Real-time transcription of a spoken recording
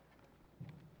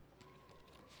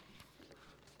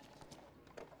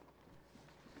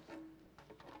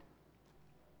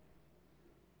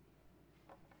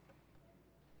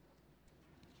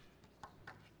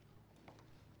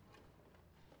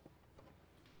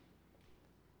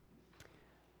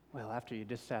Well, after you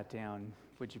just sat down,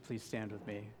 would you please stand with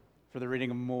me for the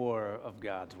reading of more of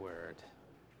God's Word?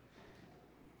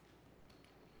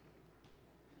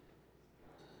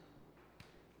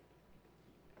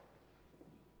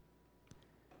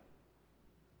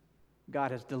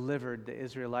 God has delivered the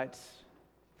Israelites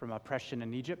from oppression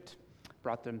in Egypt,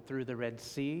 brought them through the Red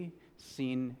Sea,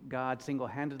 seen God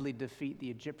single-handedly defeat the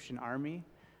Egyptian army.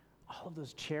 All of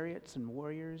those chariots and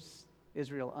warriors,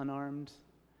 Israel unarmed,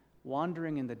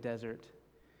 wandering in the desert.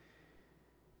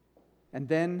 And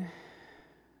then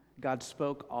God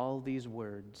spoke all these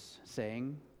words,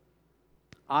 saying,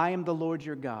 I am the Lord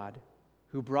your God,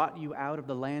 who brought you out of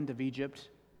the land of Egypt,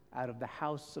 out of the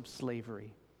house of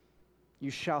slavery.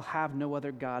 You shall have no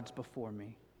other gods before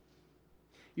me.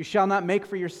 You shall not make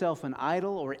for yourself an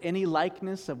idol or any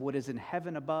likeness of what is in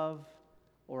heaven above,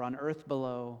 or on earth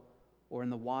below, or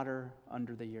in the water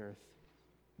under the earth.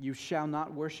 You shall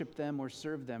not worship them or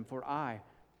serve them, for I,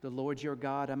 the Lord your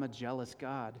God, am a jealous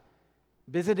God,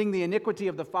 visiting the iniquity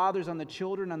of the fathers on the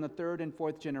children on the third and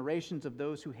fourth generations of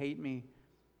those who hate me,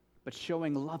 but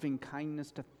showing loving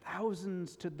kindness to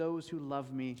thousands to those who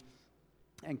love me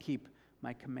and keep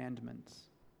my commandments.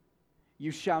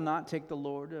 You shall not take the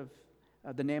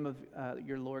name of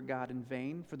your Lord God in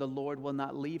vain, for the Lord will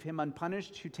not leave him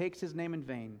unpunished who takes his name in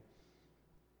vain.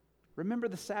 Remember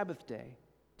the Sabbath day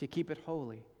to keep it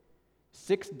holy.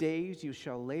 6 days you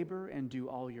shall labor and do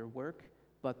all your work,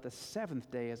 but the seventh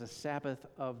day is a Sabbath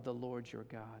of the Lord your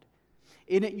God.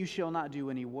 In it you shall not do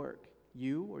any work,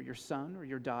 you or your son or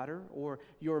your daughter, or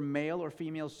your male or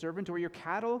female servant, or your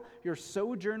cattle, your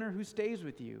sojourner who stays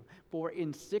with you. For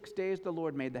in 6 days the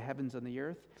Lord made the heavens and the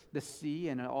earth, the sea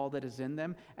and all that is in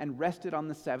them, and rested on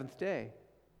the seventh day.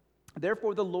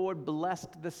 Therefore the Lord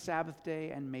blessed the Sabbath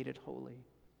day and made it holy.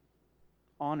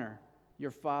 Honor your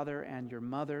father and your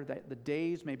mother, that the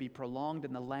days may be prolonged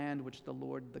in the land which the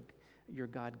Lord your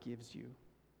God gives you.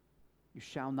 You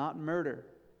shall not murder.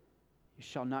 You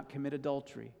shall not commit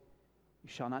adultery. You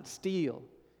shall not steal.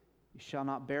 You shall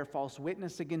not bear false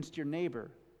witness against your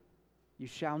neighbor. You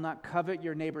shall not covet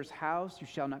your neighbor's house. You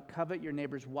shall not covet your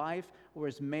neighbor's wife, or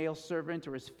his male servant,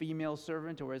 or his female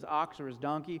servant, or his ox, or his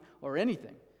donkey, or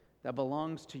anything that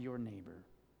belongs to your neighbor.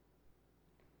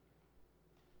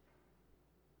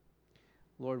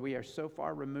 Lord, we are so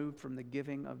far removed from the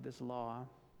giving of this law.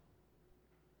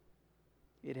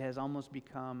 It has almost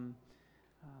become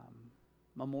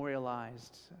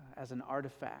memorialized as an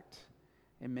artifact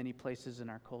in many places in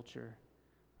our culture.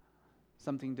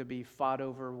 Something to be fought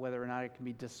over whether or not it can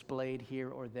be displayed here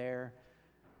or there,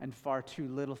 and far too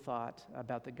little thought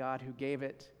about the God who gave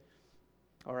it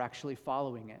or actually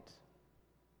following it.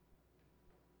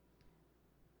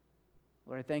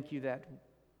 Lord, I thank you that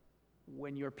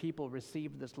when your people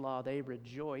received this law, they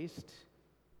rejoiced.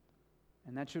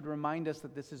 And that should remind us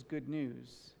that this is good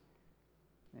news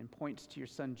and points to your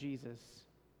Son, Jesus.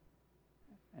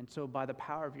 And so by the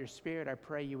power of your Spirit, I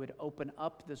pray you would open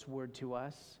up this word to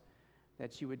us,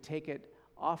 that you would take it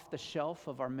off the shelf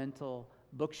of our mental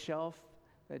bookshelf,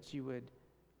 that you would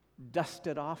dust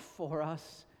it off for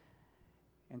us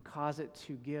and cause it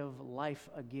to give life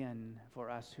again for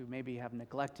us who maybe have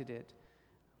neglected it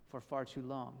for far too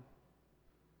long.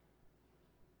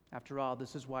 After all,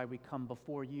 this is why we come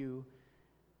before you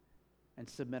and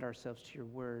submit ourselves to your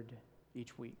word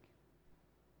each week.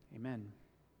 Amen.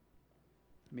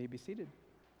 You may be seated.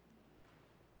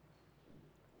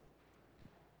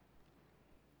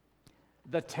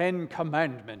 The Ten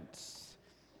Commandments.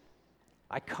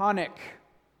 Iconic,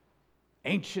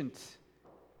 ancient,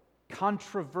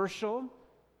 controversial,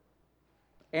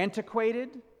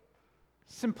 antiquated,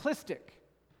 simplistic.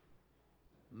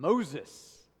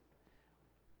 Moses.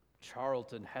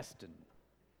 Charlton Heston.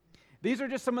 These are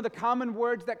just some of the common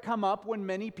words that come up when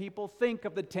many people think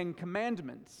of the Ten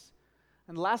Commandments.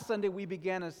 And last Sunday we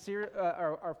began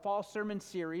our fall sermon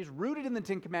series rooted in the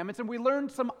Ten Commandments, and we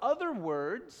learned some other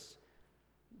words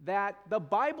that the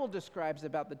Bible describes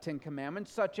about the Ten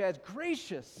Commandments, such as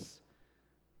gracious,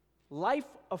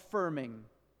 life-affirming,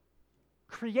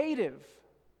 creative,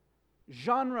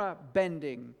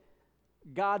 genre-bending,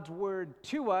 God's word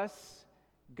to us,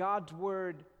 God's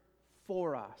word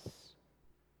for us.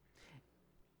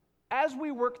 As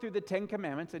we work through the Ten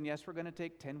Commandments, and yes, we're going to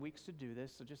take 10 weeks to do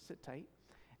this, so just sit tight.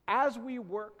 As we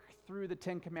work through the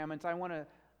Ten Commandments, I want to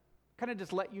kind of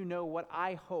just let you know what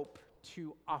I hope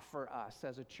to offer us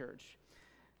as a church.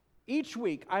 Each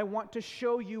week, I want to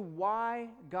show you why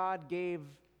God gave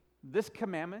this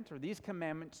commandment or these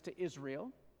commandments to Israel.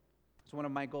 It's one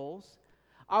of my goals.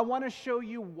 I want to show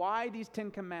you why these Ten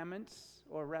Commandments,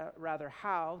 or rather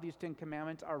how these Ten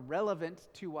Commandments are relevant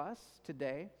to us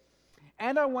today.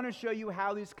 And I want to show you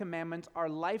how these commandments are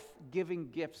life-giving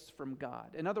gifts from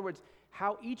God. In other words,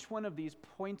 how each one of these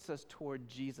points us toward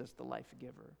Jesus, the life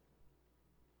giver.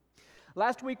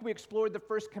 Last week we explored the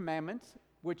first commandment,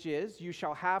 which is, you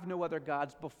shall have no other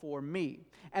gods before me.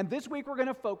 And this week we're going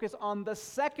to focus on the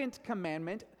second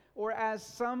commandment, or as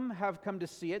some have come to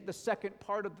see it, the second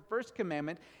part of the first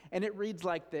commandment, and it reads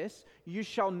like this: you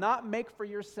shall not make for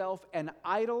yourself an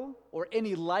idol or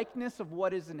any likeness of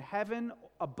what is in heaven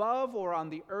above or on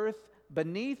the earth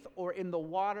beneath or in the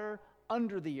water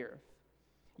under the earth.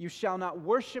 You shall not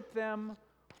worship them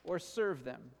or serve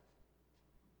them.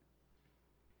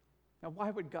 Now,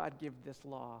 why would God give this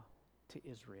law to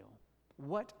Israel?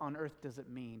 What on earth does it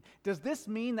mean? Does this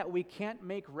mean that we can't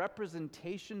make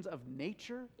representations of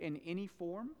nature in any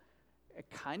form? It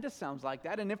kind of sounds like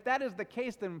that. And if that is the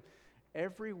case, then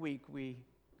every week we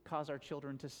cause our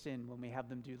children to sin when we have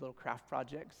them do little craft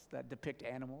projects that depict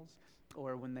animals,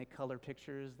 or when they color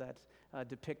pictures that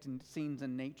depict scenes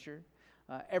in nature.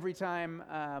 Every time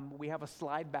we have a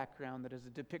slide background that is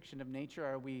a depiction of nature,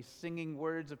 are we singing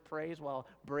words of praise while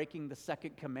breaking the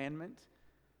second commandment?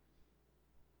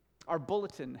 Our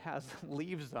bulletin has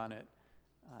leaves on it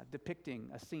depicting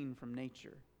a scene from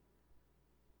nature.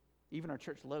 Even our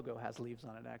church logo has leaves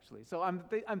on it, actually. So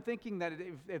I'm thinking that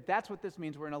if that's what this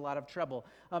means, we're in a lot of trouble.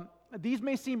 These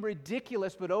may seem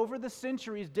ridiculous, but over the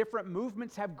centuries, different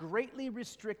movements have greatly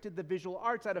restricted the visual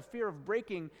arts out of fear of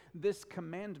breaking this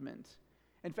commandment.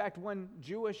 In fact, one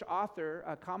Jewish author,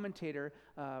 a commentator,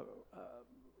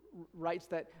 writes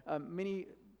that many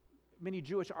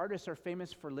Jewish artists are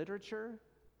famous for literature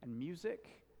and music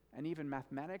and even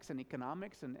mathematics and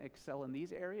economics and excel in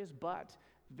these areas, but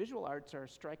visual arts are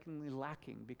strikingly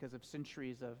lacking because of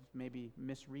centuries of maybe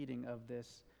misreading of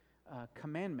this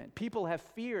commandment. People have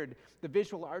feared the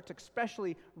visual arts,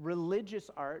 especially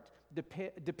religious art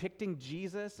depicting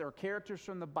Jesus or characters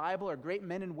from the Bible or great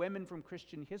men and women from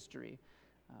Christian history.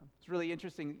 It's really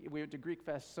interesting. We went to Greek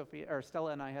Fest.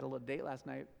 Stella and I had a little date last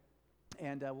night,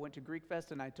 and went to Greek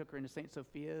Fest, and I took her into St.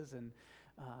 Sophia's, and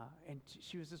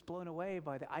she was just blown away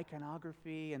by the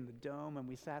iconography and the dome, and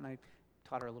we sat, and I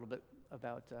taught her a little bit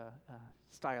about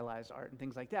stylized art and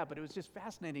things like that. But it was just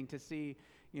fascinating to see,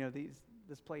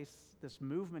 this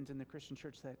movement in the Christian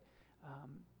church that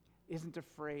isn't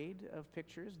afraid of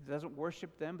pictures, doesn't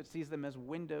worship them, but sees them as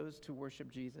windows to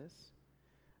worship Jesus.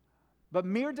 But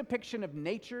mere depiction of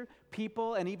nature,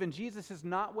 people, and even Jesus is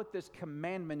not what this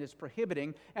commandment is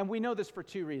prohibiting. And we know this for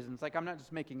two reasons. I'm not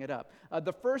just making it up.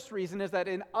 The first reason is that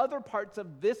in other parts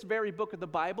of this very book of the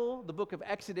Bible, the book of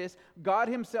Exodus, God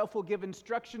himself will give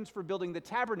instructions for building the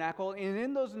tabernacle. And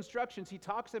in those instructions, he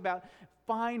talks about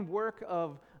fine work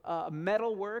of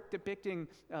metal work depicting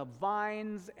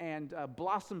vines and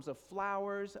blossoms of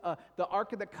flowers. The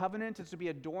Ark of the Covenant is to be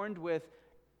adorned with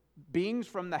beings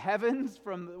from the heavens,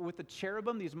 with the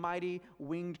cherubim, these mighty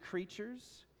winged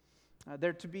creatures.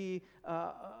 They're to be,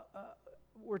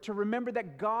 we're to remember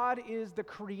that God is the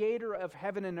creator of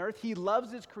heaven and earth. He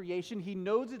loves his creation. He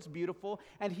knows it's beautiful,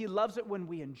 and he loves it when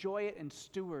we enjoy it and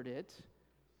steward it.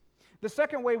 The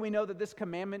second way we know that this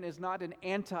commandment is not an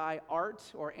anti-art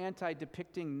or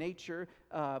anti-depicting nature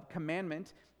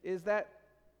commandment is that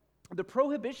the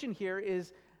prohibition here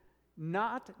is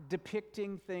not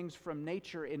depicting things from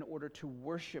nature in order to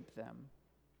worship them.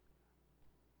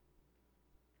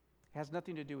 It has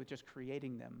nothing to do with just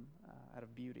creating them out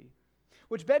of beauty.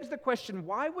 Which begs the question,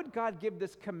 why would God give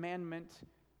this commandment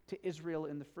to Israel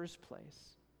in the first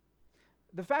place?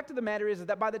 The fact of the matter is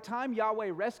that by the time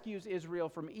Yahweh rescues Israel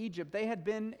from Egypt, they had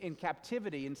been in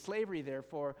captivity, in slavery there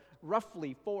for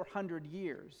roughly 400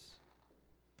 years.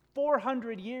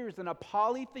 400 years in a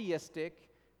polytheistic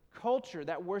culture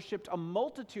that worshipped a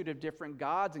multitude of different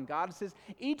gods and goddesses,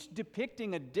 each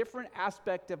depicting a different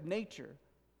aspect of nature.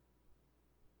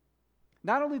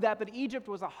 Not only that, but Egypt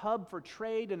was a hub for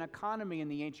trade and economy in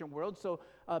the ancient world. So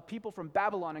people from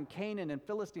Babylon and Canaan and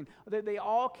Philistine, they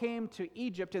all came to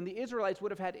Egypt, and the Israelites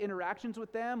would have had interactions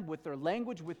with them, with their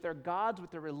language, with their gods,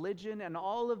 with their religion, and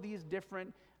all of these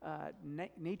different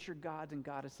nature gods and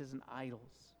goddesses and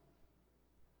idols.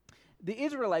 The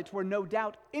Israelites were no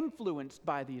doubt influenced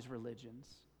by these religions.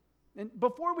 And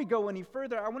before we go any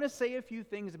further, I want to say a few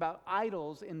things about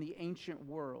idols in the ancient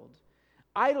world.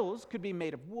 Idols could be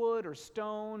made of wood or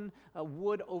stone,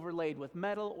 wood overlaid with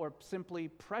metal, or simply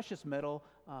precious metal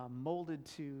molded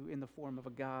in the form of a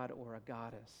god or a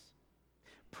goddess.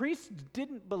 Priests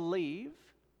didn't believe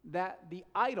that the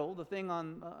idol, the thing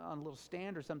on a little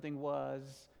stand or something,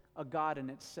 was a god in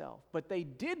itself. But they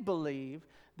did believe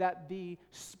that the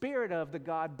spirit of the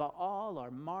god Baal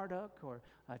or Marduk or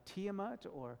Tiamat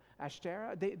or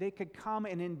Ashtoreth, they could come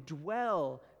and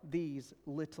indwell these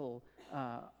little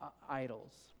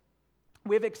idols.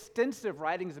 We have extensive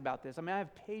writings about this. I mean, I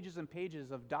have pages and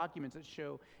pages of documents that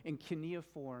show in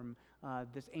cuneiform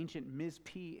this ancient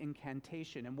Mizpeh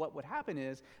incantation. And what would happen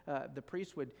is the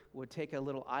priest would take a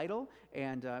little idol,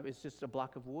 and it's just a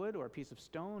block of wood or a piece of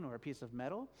stone or a piece of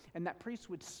metal, and that priest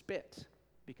would spit,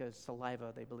 because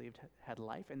saliva, they believed, had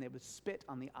life, and they would spit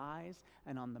on the eyes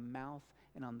and on the mouth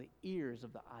and on the ears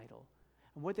of the idol.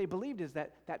 And what they believed is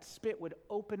that that spit would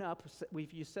open up,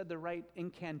 if you said the right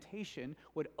incantation,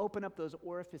 would open up those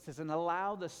orifices and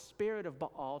allow the spirit of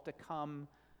Baal to come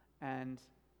and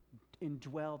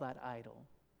indwell that idol.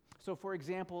 So, for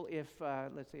example, if,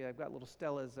 let's see, I've got little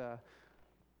Stella's, let's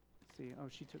see,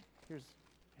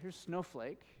 here's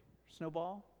Snowflake,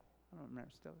 Snowball, I don't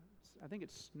remember, Stella, I think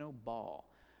it's Snowball.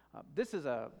 This is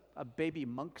a baby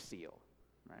monk seal,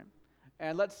 right?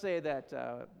 And let's say that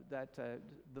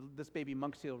this baby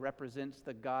monk seal represents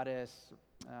the goddess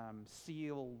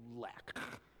Seal-lek.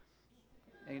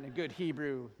 In a good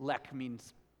Hebrew, Lek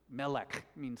means Melech,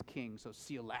 means king, so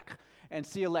Seal-lek. And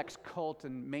Seal-lek's cult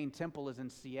and main temple is in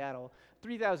Seattle.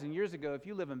 3,000 years ago, if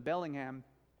you live in Bellingham,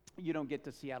 you don't get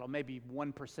to Seattle. Maybe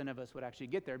 1% of us would actually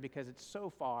get there because it's so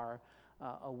far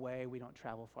away. We don't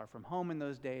travel far from home in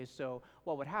those days. So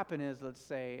what would happen is, let's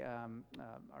say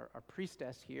our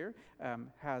priestess here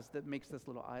makes this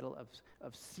little idol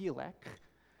of Seal-lek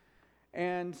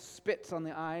and spits on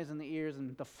the eyes and the ears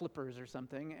and the flippers or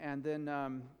something, and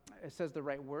then it says the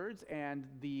right words, and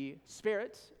the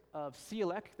spirit of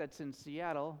Seal-lek that's in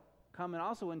Seattle come and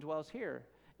also indwells here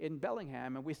in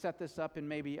Bellingham, and we set this up in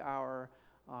maybe our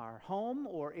home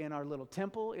or in our little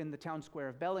temple in the town square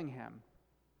of Bellingham.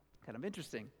 Kind of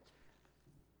interesting.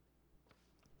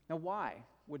 Now, why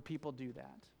would people do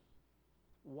that?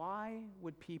 Why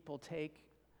would people take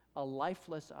a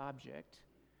lifeless object,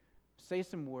 say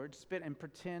some words, spit, and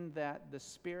pretend that the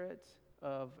spirit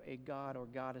of a god or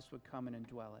goddess would come and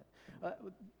indwell it?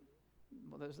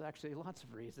 Well, there's actually lots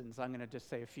of reasons. I'm going to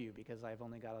just say a few because I've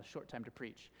only got a short time to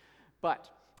preach. But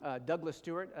Douglas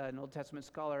Stewart, an Old Testament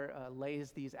scholar,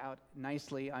 lays these out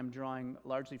nicely. I'm drawing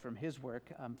largely from his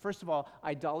work. First of all,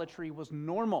 idolatry was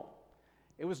normal.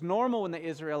 It was normal when the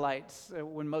Israelites,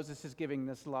 when Moses is giving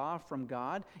this law from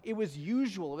God. It was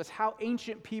usual. It was how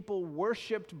ancient people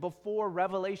worshipped before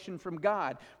revelation from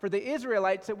God. For the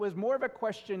Israelites, it was more of a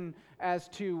question as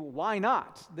to why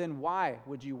not than why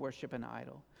would you worship an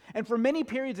idol. And for many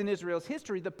periods in Israel's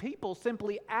history, the people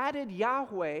simply added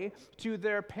Yahweh to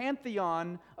their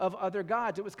pantheon of other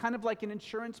gods. It was kind of like an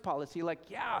insurance policy, like,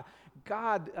 yeah,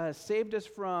 God saved us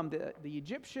from the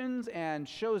Egyptians and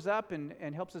shows up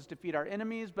and helps us defeat our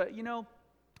enemies. But,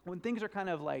 when things are kind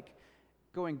of like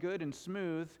going good and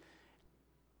smooth,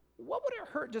 what would it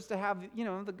hurt just to have,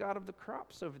 the God of the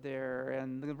crops over there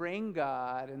and the rain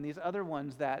god and these other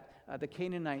ones that the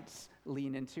Canaanites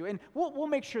lean into? And we'll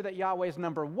make sure that Yahweh is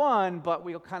number one, but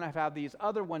we'll kind of have these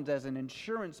other ones as an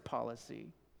insurance policy.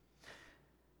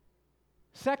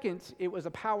 Second, it was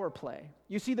a power play.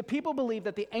 You see, the people believed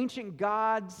that the ancient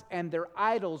gods and their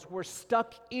idols were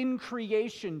stuck in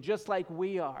creation just like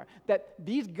we are. That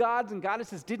these gods and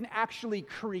goddesses didn't actually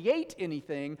create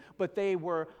anything, but they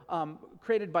were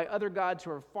created by other gods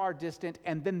who are far distant,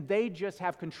 and then they just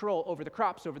have control over the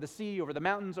crops, over the sea, over the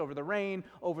mountains, over the rain,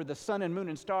 over the sun and moon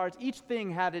and stars. Each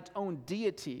thing had its own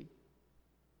deity.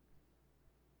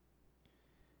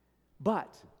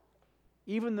 But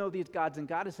even though these gods and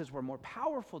goddesses were more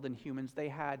powerful than humans, they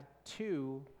had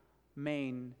two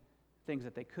main things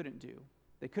that they couldn't do.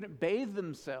 They couldn't bathe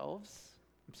themselves,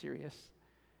 I'm serious,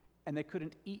 and they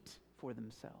couldn't eat for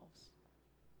themselves.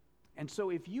 And so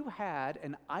if you had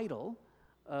an idol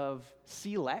of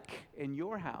Seal-lek in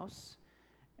your house,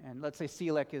 and let's say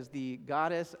Seal-lek is the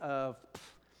goddess of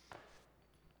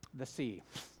the sea,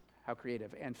 how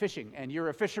creative, and fishing, and you're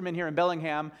a fisherman here in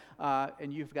Bellingham,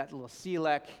 and you've got a little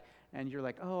Seal-lek, and you're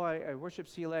like, oh, I worship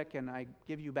Seal-lek, and I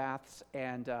give you baths,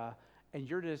 and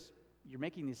you're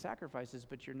making these sacrifices,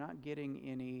 but you're not getting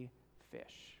any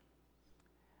fish.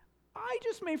 I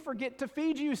just may forget to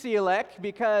feed you, Seal-lek,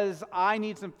 because I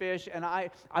need some fish, and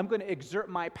I'm going to exert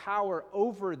my power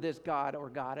over this god or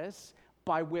goddess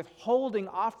by withholding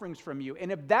offerings from you.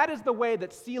 And if that is the way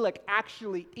that Seal-lek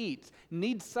actually eats,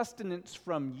 needs sustenance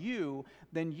from you,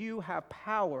 then you have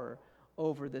power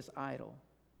over this idol.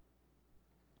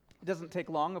 It doesn't take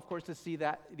long, of course, to see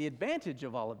that the advantage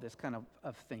of all of this kind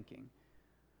of thinking.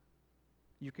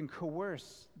 You can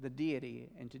coerce the deity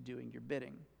into doing your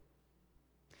bidding.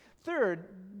 Third,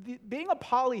 being a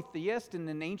polytheist in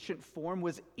an ancient form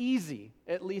was easy,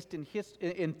 at least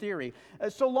in theory.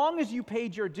 So long as you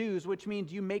paid your dues, which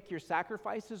means you make your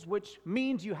sacrifices, which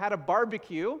means you had a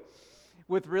barbecue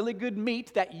with really good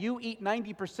meat that you eat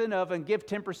 90% of and give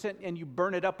 10% and you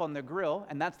burn it up on the grill,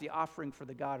 and that's the offering for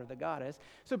the god or the goddess.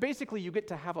 So basically you get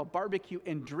to have a barbecue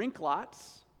and drink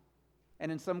lots,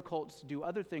 and in some cults do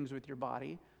other things with your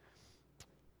body.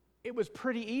 It was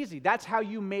pretty easy. That's how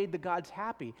you made the gods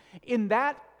happy. In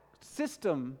that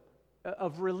system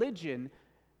of religion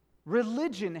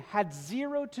had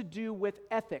zero to do with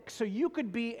ethics. So you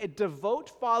could be a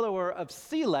devout follower of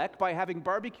Selek by having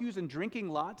barbecues and drinking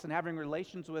lots and having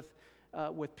relations with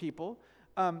people,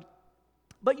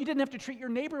 but you didn't have to treat your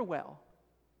neighbor well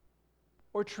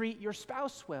or treat your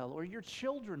spouse well or your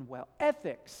children well.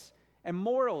 Ethics and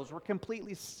morals were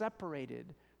completely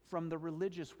separated from the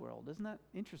religious world. Isn't that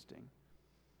interesting?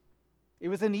 It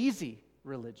was an easy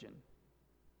religion.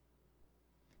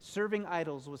 Serving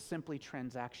idols was simply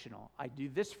transactional. I do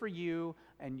this for you,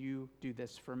 and you do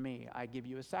this for me. I give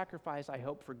you a sacrifice. I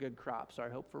hope for good crops, or I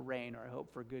hope for rain, or I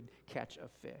hope for good catch of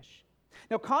fish.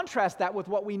 Now contrast that with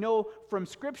what we know from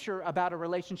Scripture about a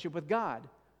relationship with God.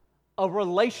 A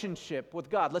relationship with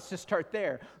God. Let's just start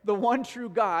there. The one true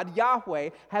God, Yahweh,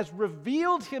 has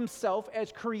revealed himself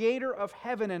as creator of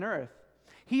heaven and earth.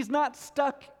 He's not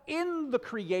stuck in the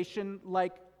creation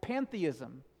like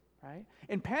pantheism, right?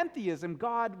 In pantheism,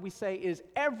 God, we say, is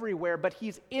everywhere, but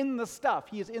he's in the stuff.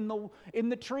 He is in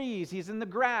the trees, he's in the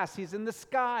grass, he's in the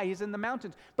sky, he's in the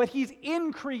mountains, but he's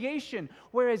in creation.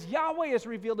 Whereas Yahweh has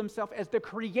revealed himself as the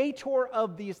creator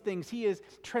of these things. He is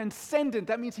transcendent.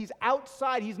 That means he's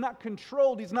outside, he's not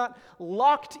controlled, he's not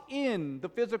locked in the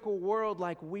physical world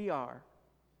like we are.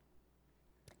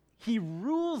 He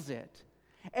rules it.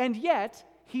 And yet,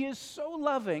 he is so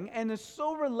loving and is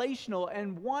so relational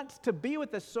and wants to be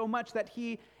with us so much that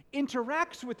he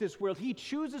interacts with this world. He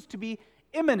chooses to be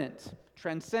immanent.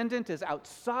 Transcendent is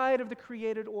outside of the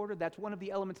created order. That's one of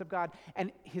the elements of God.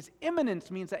 And his immanence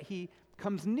means that he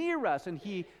comes near us and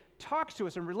he talks to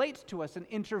us and relates to us and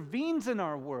intervenes in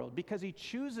our world because he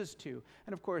chooses to.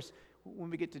 And of course, when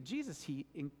we get to Jesus, he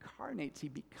incarnates, he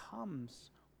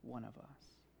becomes one of us.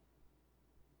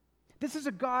 This is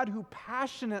a God who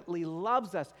passionately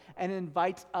loves us and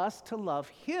invites us to love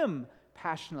him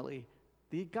passionately.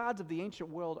 The gods of the ancient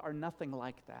world are nothing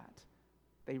like that.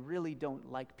 They really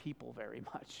don't like people very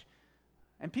much.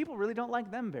 And people really don't like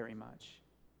them very much.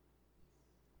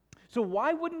 So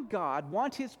why wouldn't God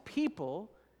want his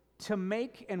people to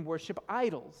make and worship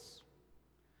idols?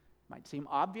 Might seem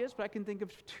obvious, but I can think of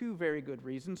two very good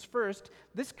reasons. First,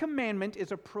 this commandment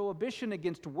is a prohibition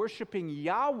against worshiping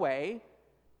Yahweh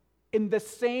in the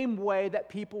same way that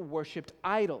people worshipped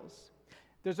idols.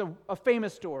 There's a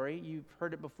famous story, you've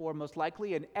heard it before most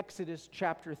likely, in Exodus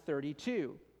chapter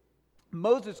 32.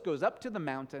 Moses goes up to the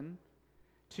mountain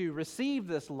to receive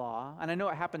this law, and I know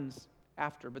it happens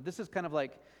after, but this is kind of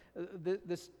like,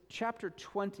 this chapter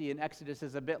 20 in Exodus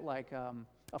is a bit like a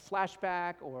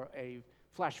flashback or a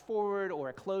flash forward or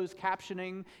a closed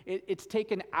captioning. It's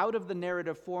taken out of the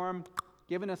narrative form,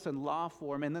 given us in law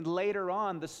form, and then later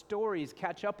on the stories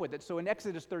catch up with it. So in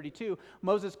Exodus 32,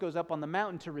 Moses goes up on the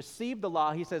mountain to receive the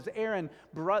law. He says, Aaron,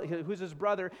 who's his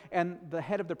brother, and the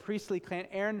head of the priestly clan,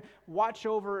 Aaron, watch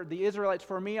over the Israelites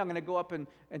for me. I'm going to go up and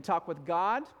talk with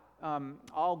God.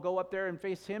 I'll go up there and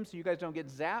face him so you guys don't get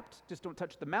zapped. Just don't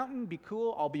touch the mountain. Be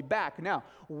cool. I'll be back. Now,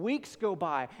 weeks go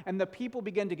by, and the people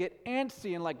begin to get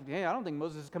antsy and like, hey, I don't think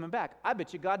Moses is coming back. I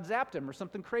bet you God zapped him or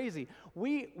something crazy.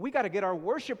 We got to get our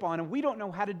worship on, and we don't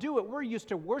know how to do it. We're used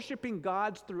to worshiping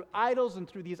gods through idols and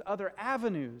through these other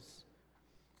avenues.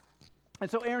 And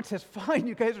so Aaron says, fine,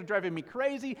 you guys are driving me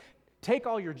crazy. Take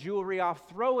all your jewelry off,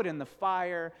 throw it in the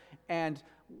fire, and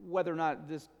whether or not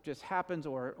this just happens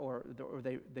or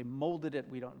they molded it,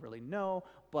 we don't really know,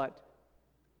 but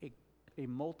a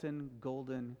molten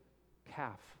golden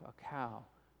calf, a cow,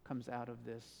 comes out of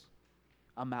this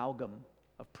amalgam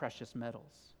of precious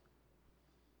metals.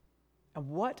 And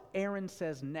what Aaron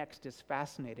says next is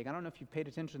fascinating. I don't know if you've paid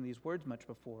attention to these words much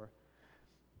before.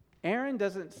 Aaron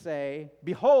doesn't say,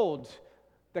 behold,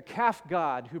 the calf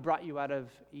god who brought you out of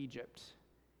Egypt.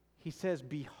 He says,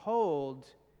 behold,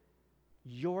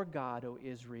 your God, O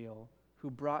Israel, who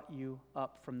brought you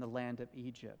up from the land of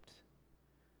Egypt.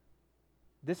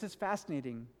 This is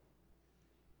fascinating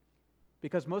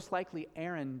because most likely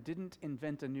Aaron didn't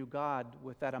invent a new God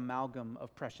with that amalgam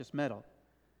of precious metal.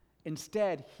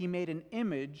 Instead, he made an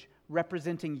image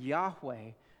representing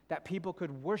Yahweh that people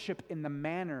could worship in the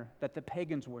manner that the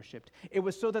pagans worshiped. It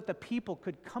was so that the people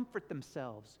could comfort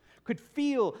themselves, could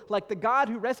feel like the God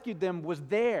who rescued them was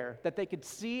there, that they could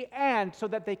see, and so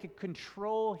that they could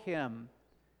control him.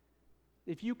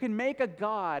 If you can make a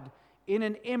God in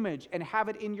an image and have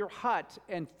it in your hut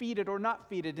and feed it or not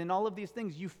feed it and all of these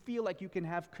things, you feel like you can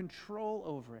have control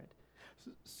over it.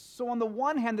 So on the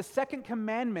one hand, the second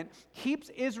commandment keeps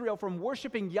Israel from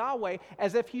worshiping Yahweh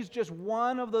as if he's just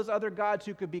one of those other gods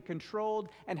who could be controlled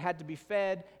and had to be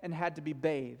fed and had to be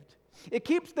bathed. It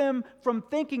keeps them from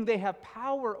thinking they have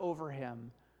power over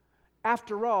him.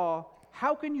 After all,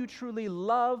 how can you truly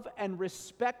love and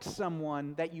respect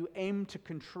someone that you aim to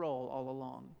control all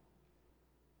along?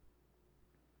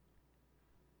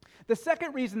 The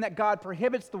second reason that God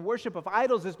prohibits the worship of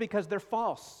idols is because they're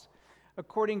false.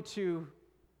 According to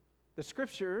the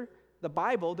Scripture, the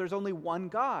Bible, there's only one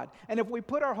God. And if we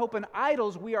put our hope in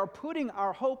idols, we are putting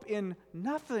our hope in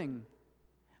nothing.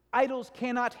 Idols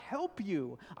cannot help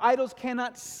you. Idols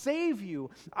cannot save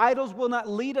you. Idols will not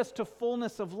lead us to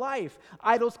fullness of life.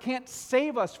 Idols can't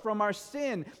save us from our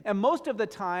sin. And most of the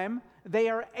time, they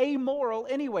are amoral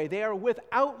anyway. They are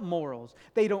without morals.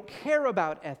 They don't care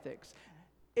about ethics.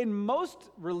 In most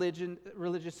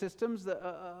religious systems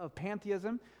of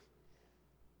pantheism,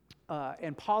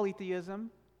 and polytheism,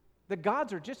 the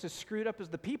gods are just as screwed up as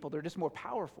the people. They're just more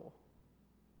powerful.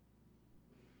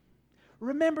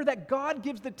 Remember that God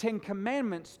gives the Ten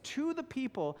Commandments to the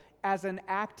people as an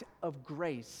act of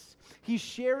grace. He's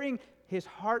sharing his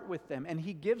heart with them, and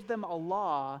he gives them a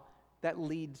law that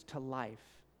leads to life.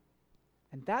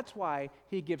 And that's why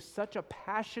he gives such a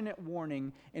passionate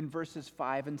warning in verses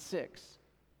 5 and 6.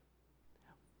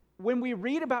 When we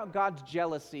read about God's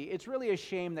jealousy, it's really a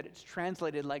shame that it's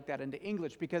translated like that into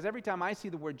English, because every time I see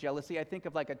the word jealousy, I think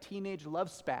of like a teenage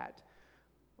love spat,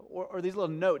 or these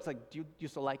little notes like, do you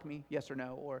still like me? Yes or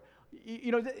no? Or,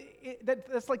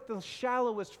 that's like the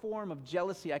shallowest form of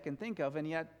jealousy I can think of, and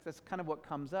yet that's kind of what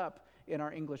comes up in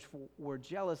our English word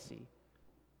jealousy.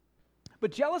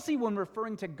 But jealousy, when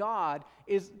referring to God,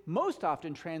 is most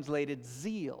often translated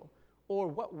zeal, or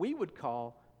what we would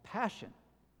call passion.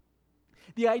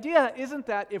 The idea isn't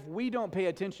that if we don't pay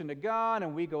attention to God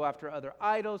and we go after other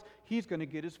idols, he's going to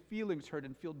get his feelings hurt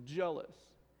and feel jealous.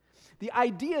 The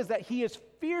idea is that he is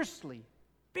fiercely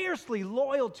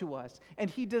loyal to us, and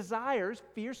he desires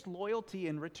fierce loyalty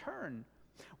in return.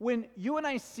 When you and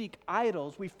I seek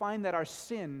idols, we find that our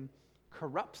sin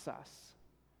corrupts us,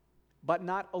 but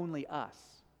not only us.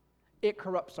 It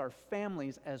corrupts our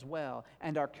families as well,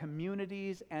 and our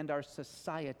communities and our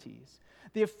societies.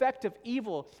 The effect of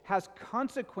evil has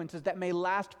consequences that may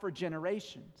last for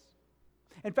generations.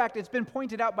 In fact, it's been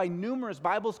pointed out by numerous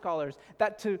Bible scholars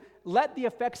that to let the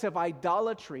effects of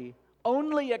idolatry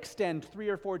only extend 3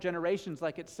 or 4 generations,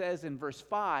 like it says in verse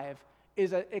 5,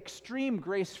 is an extreme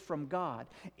grace from God.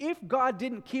 If God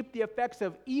didn't keep the effects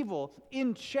of evil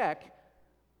in check,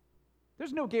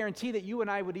 there's no guarantee that you and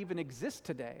I would even exist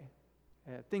today.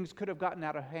 Things could have gotten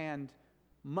out of hand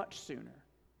much sooner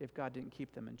if God didn't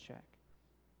keep them in check.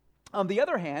 On the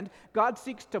other hand, God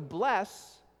seeks to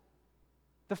bless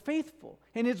the faithful,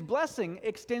 and his blessing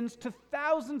extends to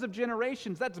thousands of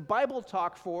generations. That's Bible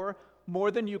talk for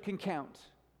more than you can count.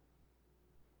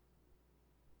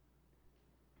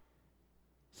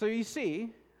 So you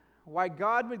see why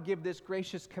God would give this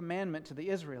gracious commandment to the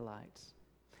Israelites.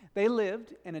 They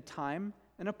lived in a time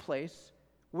and a place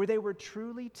where they were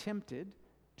truly tempted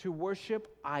to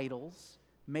worship idols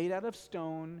made out of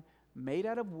stone, made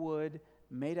out of wood,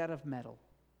 made out of metal.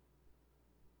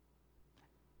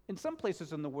 In some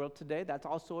places in the world today, that's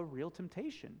also a real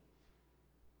temptation.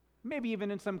 Maybe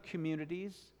even in some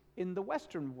communities in the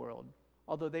Western world,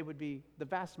 although they would be the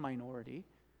vast minority.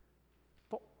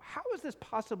 But how is this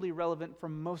possibly relevant for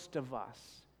most of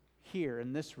us here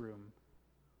in this room?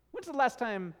 When's the last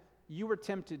time you were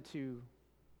tempted to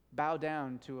bow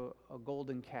down to a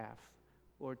golden calf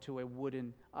or to a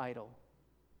wooden idol?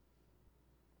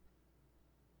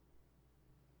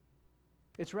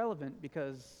 It's relevant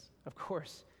because, of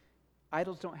course,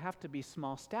 idols don't have to be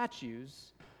small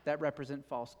statues that represent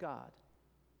false God.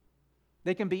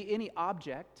 They can be any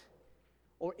object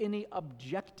or any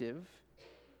objective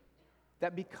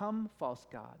that become false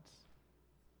gods.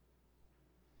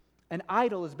 An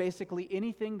idol is basically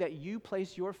anything that you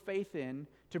place your faith in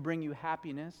to bring you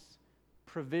happiness,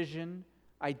 provision,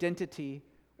 identity,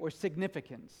 or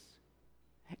significance.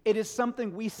 It is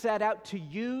something we set out to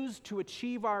use to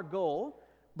achieve our goal,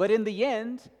 but in the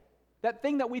end, that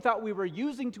thing that we thought we were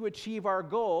using to achieve our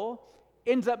goal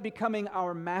ends up becoming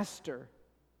our master.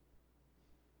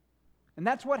 And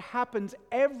that's what happens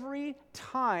every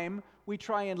time we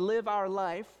try and live our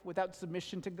life without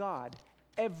submission to God.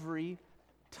 Every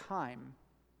time.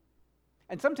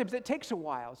 And sometimes it takes a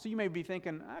while. So you may be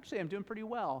thinking, actually, I'm doing pretty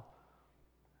well.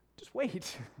 Just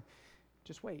wait.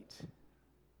 Just wait.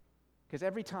 Because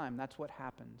every time, that's what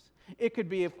happens. It could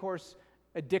be, of course,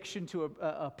 addiction to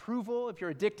approval. If you're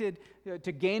addicted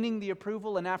to gaining the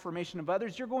approval and affirmation of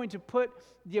others, you're going to put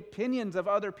the opinions of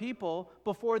other people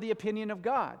before the opinion of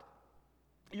God.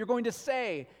 You're going to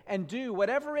say and do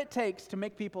whatever it takes to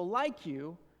make people like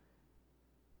you.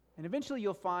 And eventually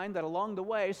you'll find that along the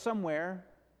way, somewhere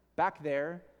back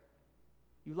there,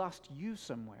 you lost you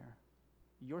somewhere,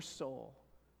 your soul,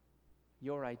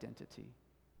 your identity.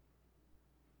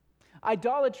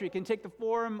 Idolatry can take the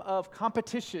form of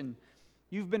competition.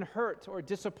 You've been hurt or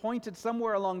disappointed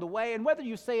somewhere along the way, and whether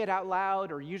you say it out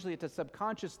loud or usually it's a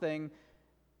subconscious thing,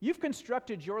 you've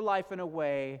constructed your life in a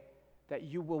way that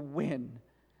you will win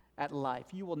at life.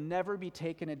 You will never be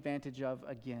taken advantage of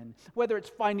again. Whether it's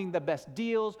finding the best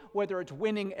deals, whether it's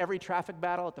winning every traffic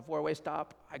battle at the four-way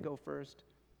stop, I go first,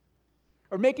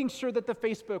 or making sure that the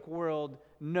Facebook world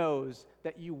knows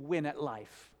that you win at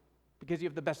life because you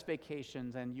have the best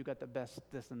vacations and you got the best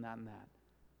this and that and that.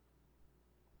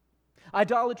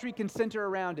 Idolatry can center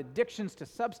around addictions to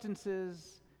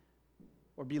substances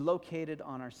or be located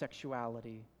on our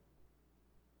sexuality.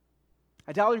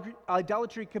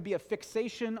 Idolatry could be a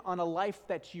fixation on a life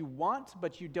that you want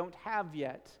but you don't have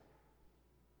yet.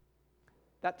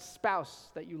 That spouse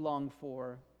that you long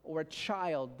for, or a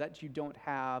child that you don't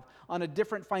have, on a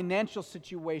different financial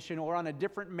situation or on a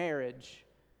different marriage.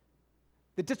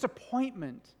 The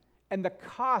disappointment and the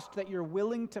cost that you're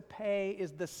willing to pay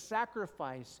is the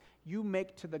sacrifice you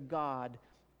make to the God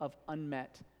of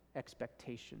unmet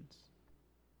expectations.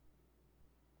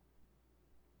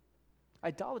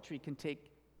 Idolatry can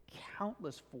take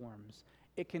countless forms.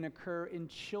 It can occur in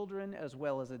children as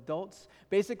well as adults.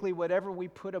 Basically, whatever we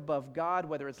put above God,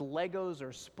 whether it's Legos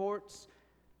or sports.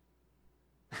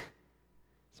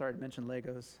 Sorry to mention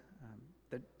Legos.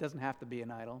 That doesn't have to be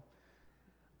an idol.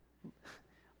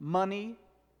 Money,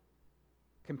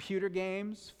 computer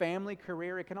games, family,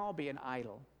 career, it can all be an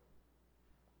idol.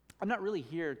 I'm not really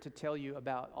here to tell you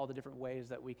about all the different ways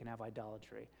that we can have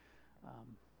idolatry.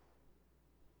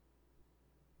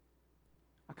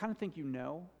 I kind of think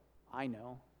I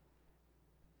know,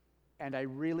 and I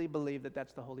really believe that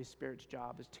that's the Holy Spirit's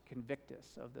job, is to convict us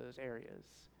of those areas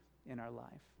in our life.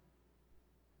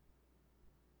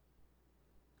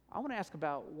 I want to ask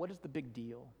about, what is the big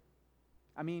deal?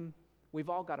 I mean, we've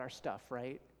all got our stuff,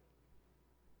 right?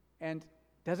 And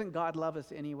doesn't God love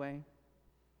us anyway?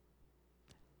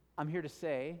 I'm here to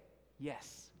say,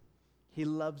 yes, He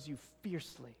loves you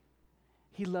fiercely.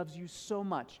 He loves you so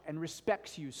much and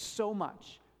respects you so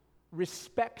much.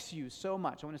 Respects you so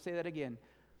much. I want to say that again.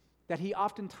 That He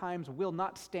oftentimes will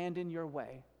not stand in your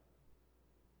way.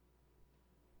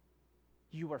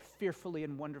 You are fearfully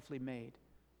and wonderfully made.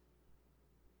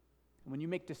 When you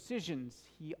make decisions,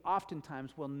 He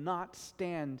oftentimes will not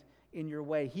stand in your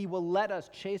way. He will let us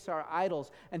chase our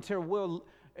idols until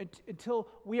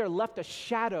we are left a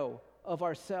shadow of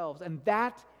ourselves. And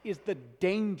that is the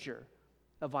danger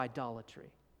of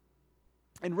idolatry.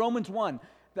 In Romans 1,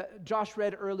 that Josh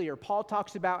read earlier, Paul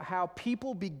talks about how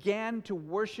people began to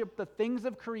worship the things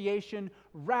of creation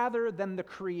rather than the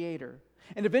Creator.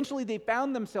 And eventually they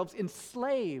found themselves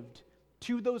enslaved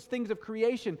to those things of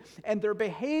creation, and their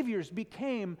behaviors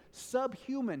became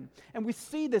subhuman. And we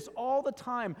see this all the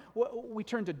time. We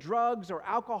turn to drugs or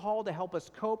alcohol to help us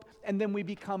cope, and then we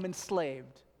become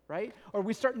enslaved, right? Or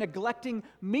we start neglecting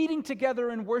meeting together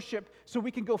in worship so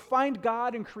we can go find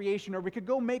God in creation, or we could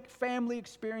go make family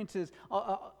experiences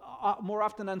more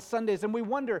often on Sundays. And we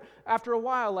wonder after a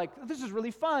while, like, this is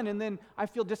really fun, and then I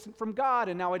feel distant from God,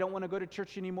 and now I don't want to go to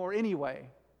church anymore anyway.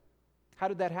 How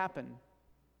did that happen?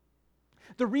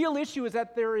 The real issue is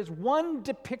that there is one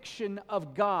depiction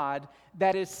of God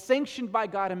that is sanctioned by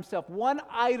God Himself, one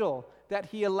idol that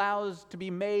He allows to be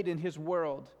made in His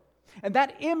world. And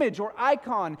that image or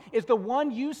icon is the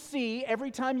one you see every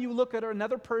time you look at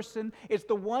another person. It's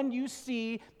the one you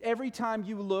see every time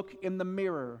you look in the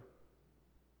mirror.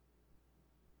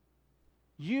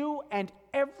 You and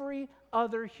every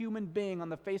other human being on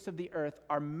the face of the earth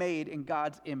are made in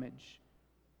God's image.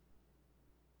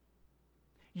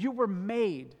 You were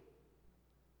made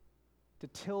to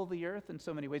till the earth in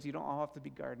so many ways. You don't all have to be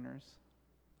gardeners.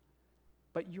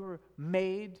 But you were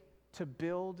made to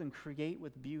build and create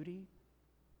with beauty.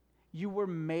 You were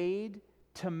made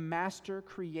to master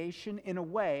creation in a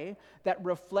way that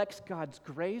reflects God's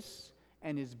grace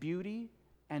and His beauty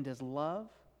and His love.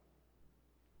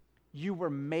 You were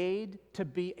made to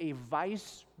be a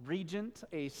vice regent,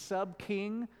 a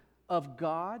sub-king of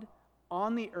God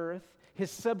on the earth,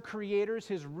 his sub-creators,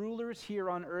 his rulers here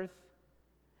on earth.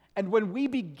 And when we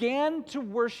began to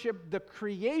worship the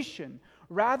creation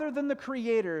rather than the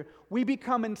Creator, we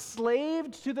become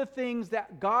enslaved to the things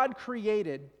that God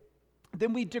created.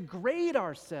 Then we degrade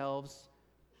ourselves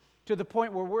to the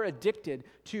point where we're addicted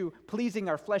to pleasing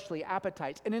our fleshly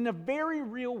appetites. And in a very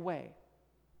real way,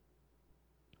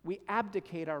 we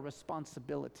abdicate our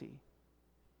responsibility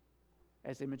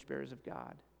as image bearers of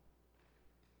God.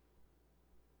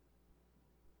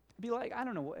 Be like, I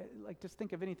don't know, like just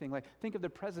think of anything. Like think of the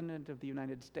President of the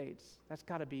United States. That's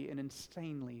got to be an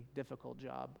insanely difficult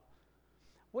job.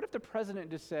 What if the President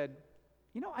just said,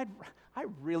 you know, I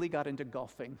really got into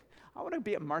golfing. I want to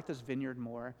be at Martha's Vineyard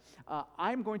more.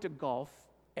 I'm going to golf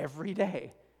every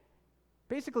day.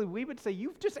 Basically, we would say,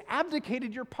 you've just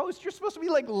abdicated your post. You're supposed to be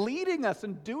like leading us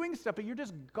and doing stuff, but you're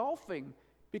just golfing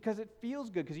because it feels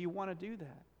good, because you want to do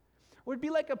that. Or it'd be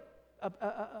like a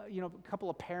couple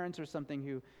of parents or something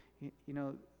who, you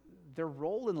know, their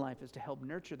role in life is to help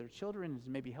nurture their children, is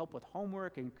maybe help with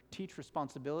homework and teach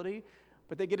responsibility,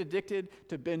 but they get addicted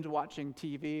to binge watching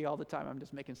TV all the time. I'm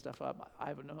just making stuff up.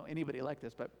 I don't know anybody like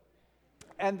this, but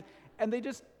and they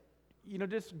just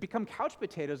become couch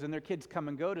potatoes, and their kids come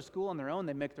and go to school on their own.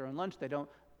 They make their own lunch. There's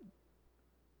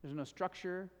no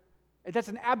structure. That's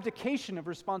an abdication of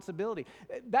responsibility.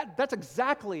 That's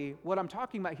exactly what I'm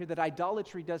talking about here, that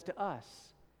idolatry does to us.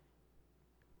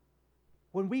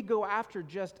 When we go after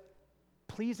just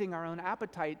pleasing our own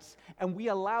appetites and we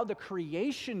allow the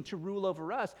creation to rule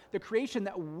over us, the creation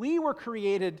that we were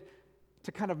created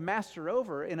to kind of master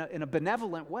over in a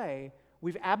benevolent way,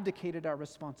 we've abdicated our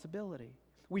responsibility.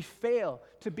 We fail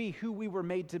to be who we were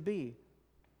made to be.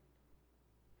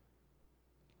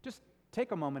 Just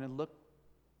take a moment and look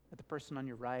at the person on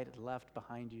your right, at the left,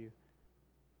 behind you.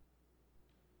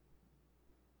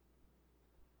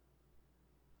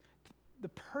 The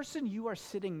person you are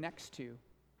sitting next to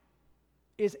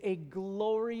is a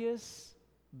glorious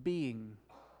being,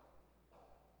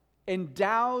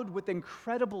 endowed with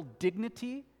incredible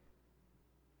dignity,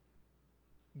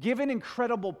 given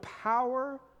incredible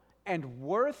power and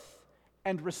worth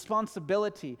and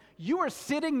responsibility. You are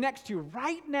sitting next to,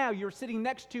 right now, you're sitting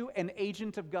next to an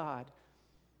agent of God.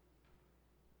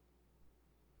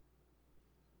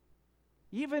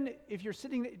 Even if you're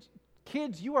sitting,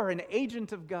 kids, you are an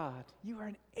agent of God. You are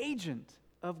an agent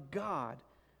of God.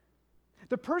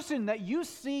 The person that you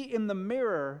see in the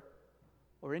mirror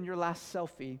or in your last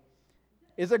selfie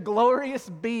is a glorious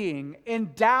being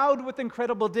endowed with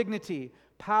incredible dignity,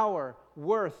 power,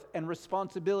 worth, and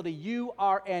responsibility. You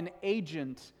are an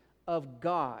agent of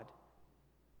God.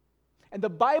 And the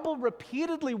Bible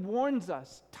repeatedly warns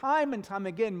us, time and time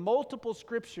again, multiple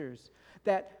scriptures,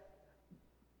 that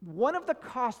one of the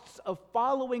costs of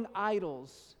following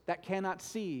idols that cannot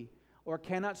see or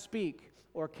cannot speak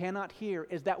or cannot hear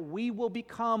is that we will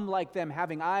become like them,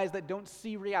 having eyes that don't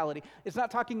see reality. It's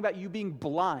not talking about you being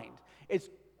blind. It's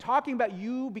talking about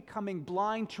you becoming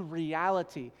blind to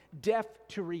reality, deaf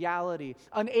to reality,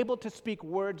 unable to speak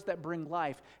words that bring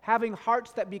life, having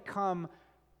hearts that become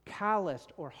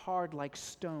calloused or hard like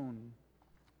stone.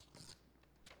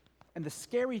 And the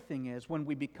scary thing is, when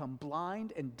we become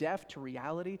blind and deaf to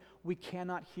reality, we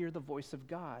cannot hear the voice of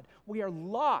God. We are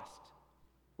lost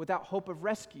without hope of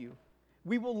rescue.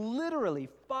 We will literally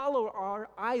follow our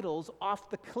idols off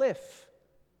the cliff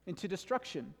into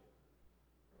destruction.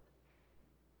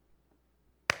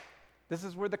 This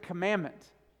is where the commandment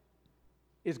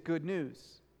is good news.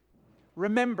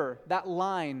 Remember that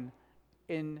line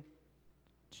in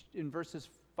verses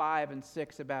 5 and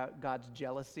 6 about God's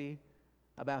jealousy,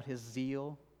 about his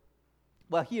zeal.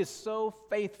 Well, he is so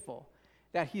faithful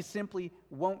that he simply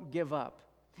won't give up.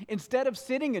 Instead of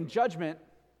sitting in judgment,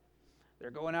 they're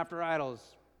going after idols,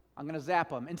 I'm going to zap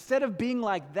them. Instead of being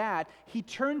like that, he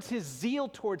turns his zeal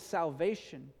towards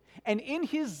salvation. And in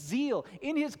his zeal,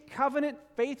 in his covenant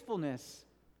faithfulness,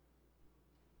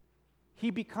 he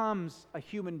becomes a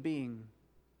human being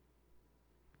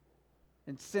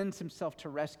and sends himself to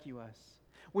rescue us.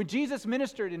 When Jesus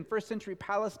ministered in first century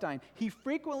Palestine, he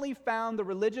frequently found the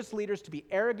religious leaders to be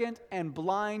arrogant and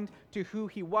blind to who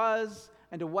he was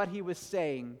and to what he was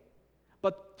saying.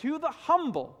 But to the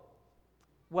humble,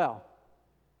 well,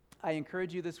 I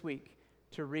encourage you this week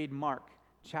to read Mark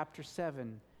chapter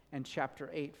 7 and chapter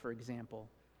 8, for example.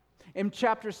 In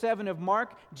chapter 7 of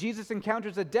Mark, Jesus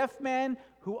encounters a deaf man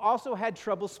who also had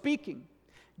trouble speaking.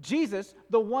 Jesus,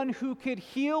 the one who could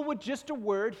heal with just a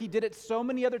word, he did it so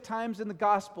many other times in the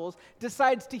Gospels,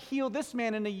 decides to heal this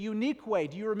man in a unique way.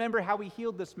 Do you remember how he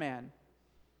healed this man?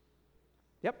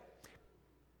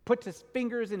 puts his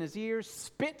fingers in his ears,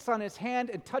 spits on his hand,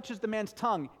 and touches the man's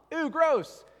tongue. Ew,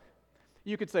 gross.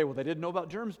 You could say, well, they didn't know about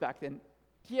germs back then.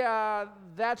 Yeah,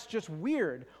 that's just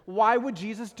weird. Why would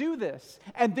Jesus do this?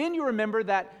 And then you remember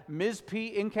that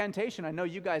Mizp incantation. I know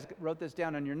you guys wrote this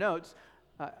down on your notes.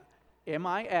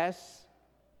 M-I-S,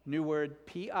 new word,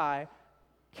 P-I,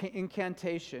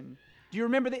 incantation. Do you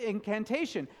remember the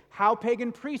incantation? How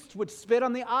pagan priests would spit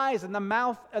on the eyes and the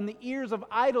mouth and the ears of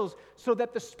idols so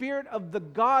that the spirit of the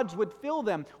gods would fill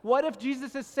them. What if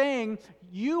Jesus is saying,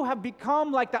 you have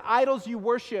become like the idols you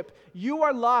worship. You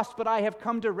are lost, but I have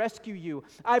come to rescue you.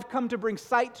 I've come to bring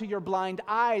sight to your blind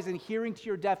eyes and hearing to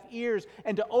your deaf ears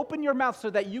and to open your mouth so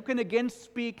that you can again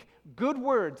speak good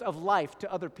words of life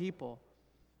to other people.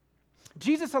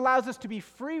 Jesus allows us to be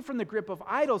free from the grip of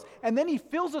idols, and then he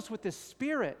fills us with his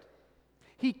Spirit.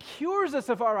 He cures us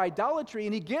of our idolatry,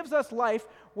 and he gives us life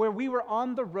where we were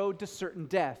on the road to certain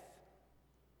death.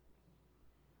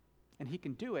 And he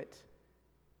can do it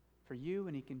for you,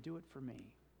 and he can do it for me.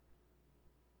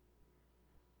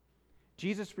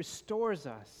 Jesus restores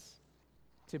us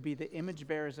to be the image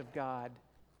bearers of God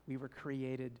we were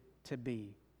created to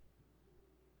be.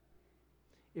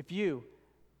 If you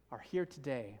are here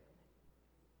today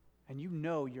and you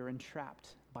know you're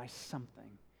entrapped by something,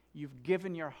 you've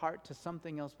given your heart to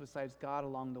something else besides God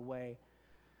along the way,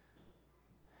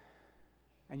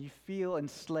 and you feel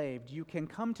enslaved, you can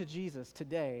come to Jesus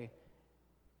today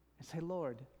and say,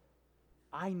 Lord,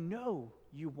 I know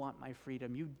you want my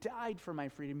freedom. You died for my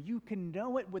freedom. You can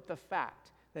know it with the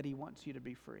fact that he wants you to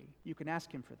be free. You can ask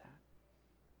him for that.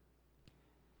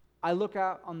 I look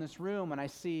out on this room and I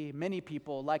see many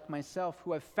people like myself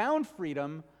who have found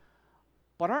freedom,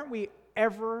 but aren't we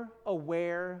ever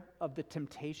aware of the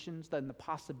temptations and the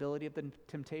possibility of the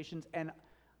temptations? And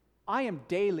I am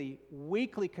daily,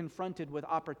 weekly confronted with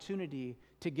opportunity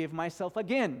to give myself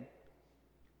again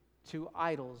to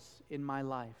idols in my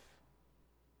life.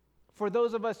 For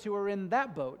those of us who are in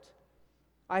that boat,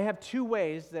 I have two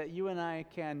ways that you and I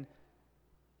can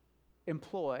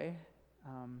employ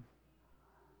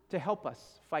to help us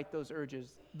fight those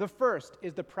urges. The first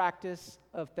is the practice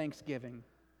of thanksgiving.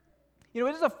 You know,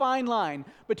 it is a fine line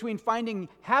between finding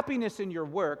happiness in your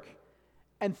work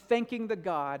and thanking the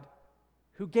God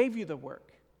who gave you the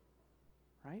work,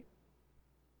 right?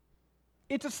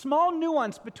 It's a small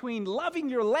nuance between loving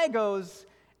your Legos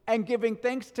and giving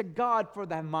thanks to God for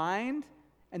the mind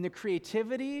and the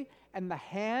creativity and the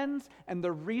hands and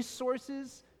the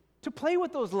resources to play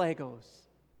with those Legos.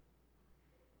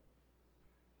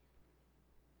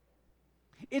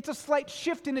 It's a slight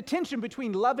shift in attention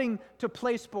between loving to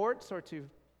play sports or to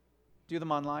do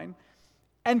them online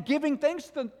and giving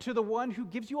thanks to the one who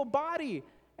gives you a body,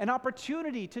 an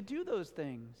opportunity to do those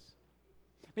things.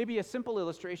 Maybe a simple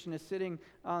illustration is sitting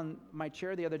on my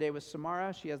chair the other day with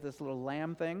Samara. She has this little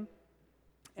lamb thing,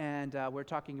 and we're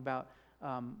talking about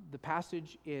the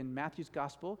passage in Matthew's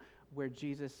Gospel where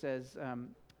Jesus says,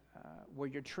 where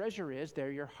your treasure is, there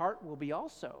your heart will be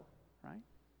also, right?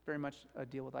 Very much a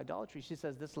deal with idolatry. She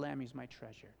says, this lamb is my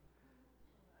treasure.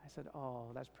 I said,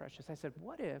 oh, that's precious. I said,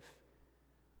 what if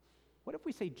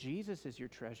we say Jesus is your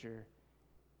treasure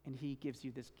and he gives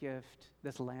you this gift,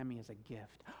 this lamb is a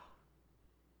gift?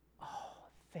 Oh,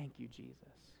 thank you, Jesus.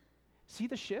 See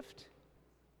the shift?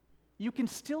 You can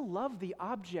still love the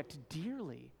object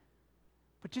dearly,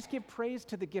 but just give praise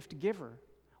to the gift giver.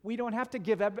 We don't have to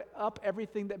give up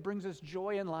everything that brings us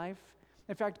joy in life.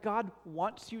 In fact, God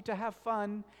wants you to have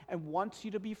fun and wants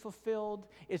you to be fulfilled.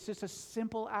 It's just a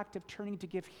simple act of turning to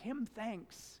give him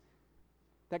thanks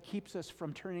that keeps us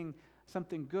from turning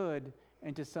something good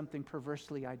into something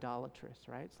perversely idolatrous,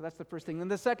 right? So that's the first thing.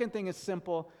 And the second thing is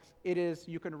simple. It is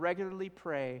you can regularly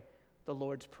pray the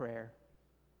Lord's Prayer.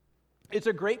 It's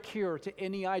a great cure to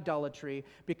any idolatry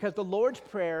because the Lord's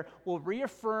Prayer will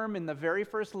reaffirm in the very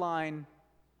first line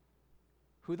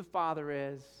who the Father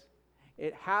is.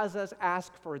 It has us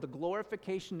ask for the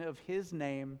glorification of his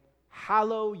name.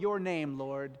 Hallow your name,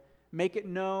 Lord. Make it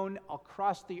known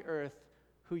across the earth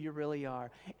who you really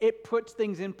are. It puts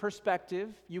things in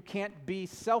perspective. You can't be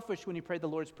selfish when you pray the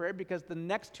Lord's Prayer because the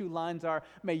next two lines are,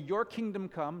 may your kingdom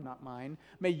come, not mine.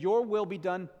 May your will be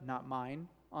done, not mine,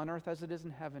 on earth as it is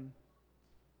in heaven.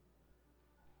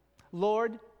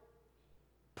 Lord,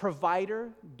 provider,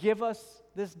 give us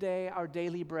this day our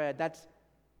daily bread. That's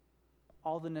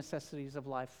all the necessities of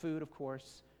life. Food, of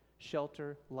course,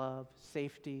 shelter, love,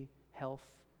 safety, health.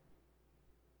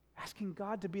 Asking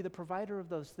God to be the provider of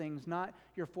those things, not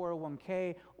your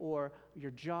 401k or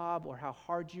your job or how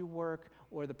hard you work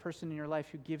or the person in your life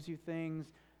who gives you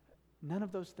things. None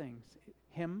of those things.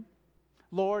 Him.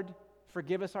 Lord,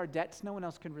 forgive us our debts. No one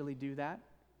else can really do that.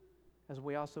 as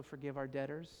we also forgive our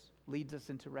debtors. Leads us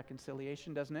into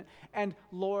reconciliation, doesn't it? And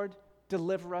Lord,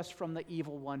 deliver us from the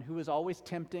evil one who is always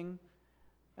tempting.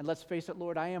 And let's face it,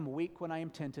 Lord, I am weak when I am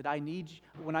tempted. I need,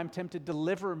 when I'm tempted,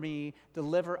 deliver me,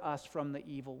 deliver us from the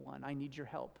evil one. I need your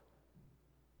help.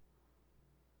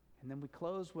 And then we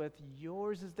close with,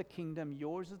 yours is the kingdom,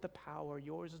 yours is the power,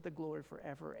 yours is the glory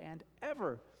forever and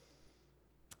ever.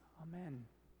 Amen.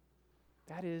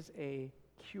 That is a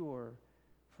cure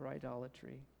for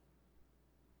idolatry.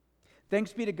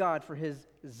 Thanks be to God for his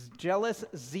jealous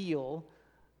zeal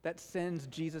that sends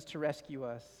Jesus to rescue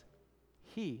us.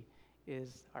 He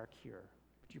is our cure.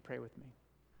 Would you pray with me?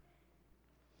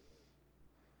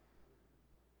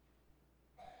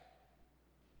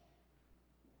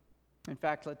 In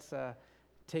fact, let's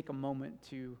take a moment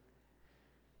to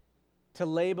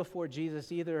lay before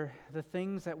Jesus either the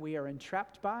things that we are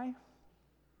entrapped by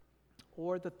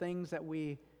or the things that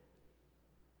we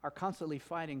are constantly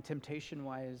fighting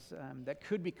temptation-wise that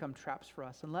could become traps for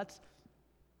us. And let's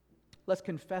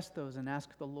confess those and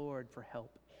ask the Lord for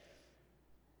help.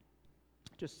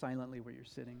 Just silently where you're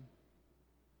sitting.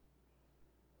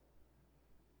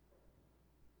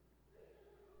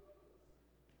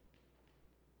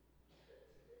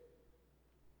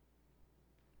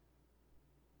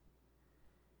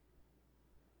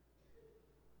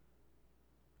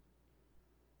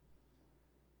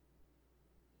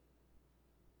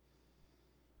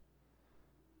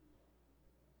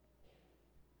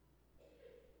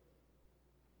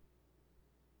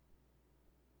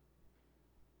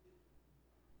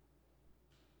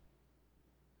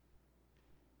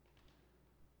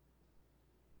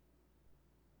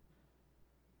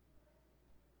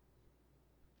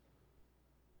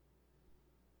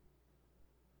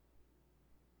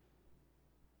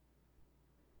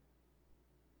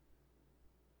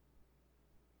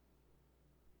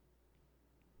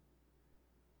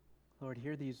 Lord,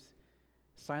 hear these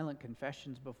silent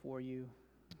confessions before you.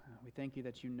 We thank you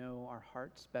that you know our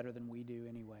hearts better than we do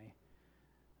anyway.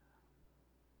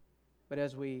 But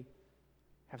as we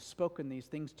have spoken these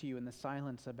things to you in the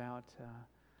silence about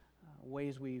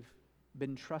ways we've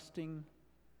been trusting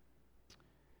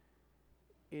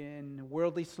in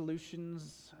worldly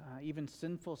solutions, even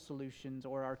sinful solutions,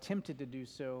 or are tempted to do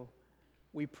so,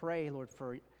 we pray, Lord,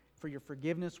 for your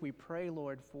forgiveness. We pray,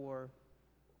 Lord, for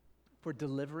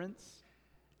deliverance,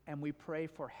 and we pray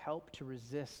for help to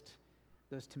resist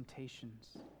those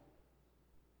temptations.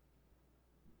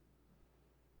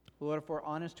 Lord, if we're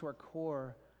honest to our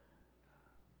core,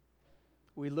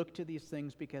 we look to these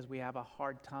things because we have a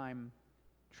hard time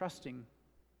trusting.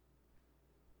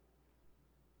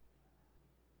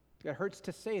 It hurts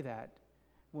to say that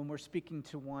when we're speaking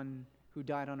to one who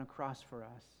died on a cross for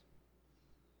us.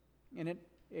 And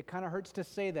it kind of hurts to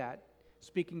say that,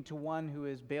 speaking to one who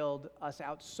has bailed us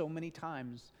out so many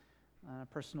times on a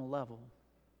personal level.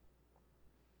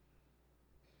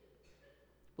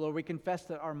 Lord, we confess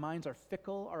that our minds are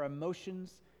fickle, our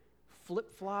emotions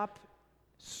flip-flop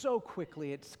so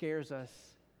quickly it scares us.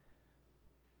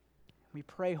 We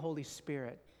pray, Holy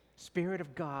Spirit, Spirit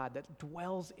of God that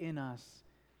dwells in us,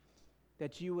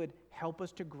 that you would help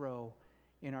us to grow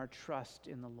in our trust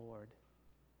in the Lord.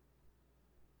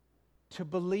 To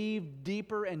believe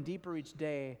deeper and deeper each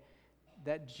day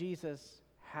that Jesus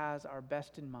has our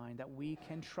best in mind, that we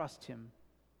can trust him,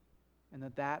 and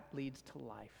that leads to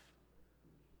life.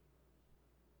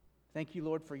 Thank you,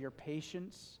 Lord, for your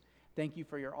patience. Thank you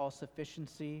for your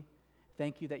all-sufficiency.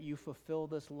 Thank you that you fulfill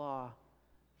this law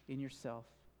in yourself.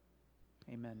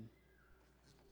 Amen.